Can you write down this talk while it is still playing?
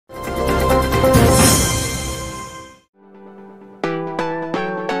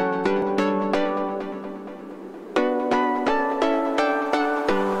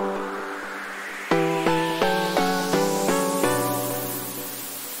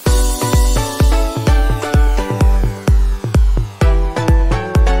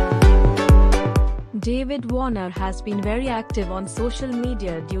David Warner has been very active on social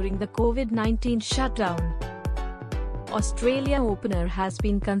media during the COVID-19 shutdown. Australia opener has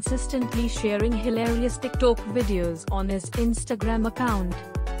been consistently sharing hilarious TikTok videos on his Instagram account.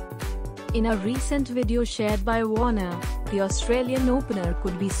 In a recent video shared by Warner, the Australian opener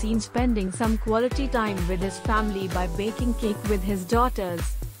could be seen spending some quality time with his family by baking cake with his daughters.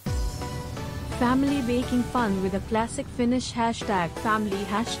 Family baking fun with a classic Finnish #family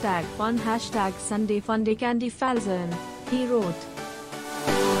 #fun #Sunday funday candy falzon, he wrote.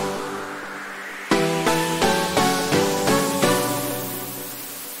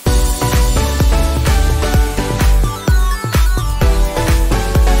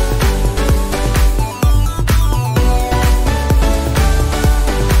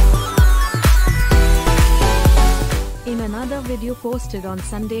 In another video posted on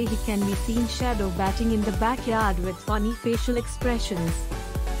Sunday, he can be seen shadow batting in the backyard with funny facial expressions.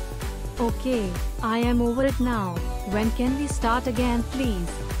 "Okay, I am over it now. When can we start again please?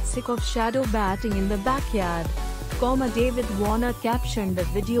 Sick of shadow batting in the backyard." David Warner captioned the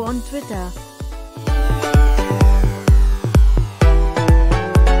video on Twitter.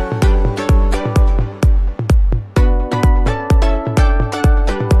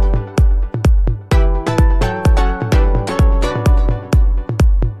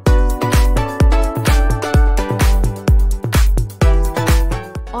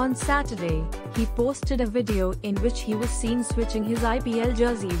 On Saturday, he posted a video in which he was seen switching his IPL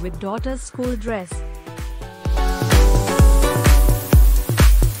jersey with daughter's school dress.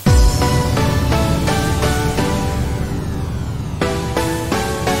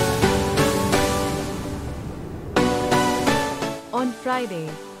 On Friday,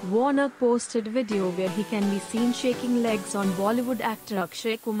 Warner posted a video where he can be seen shaking legs on Bollywood actor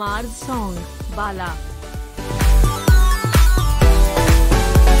Akshay Kumar's song, Bala.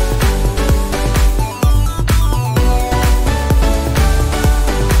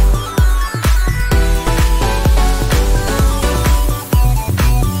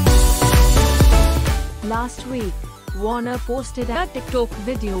 Last week, Warner posted a TikTok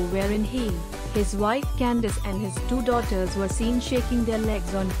video wherein he, his wife Candice and his two daughters were seen shaking their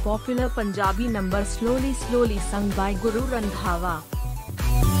legs on popular Punjabi number Slowly Slowly sung by Guru Randhawa.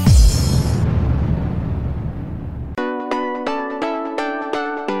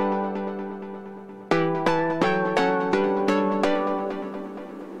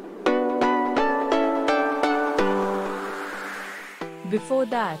 Before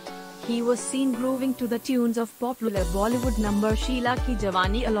that, he was seen grooving to the tunes of popular Bollywood number Sheila Ki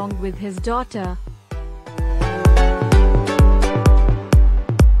Jawani along with his daughter,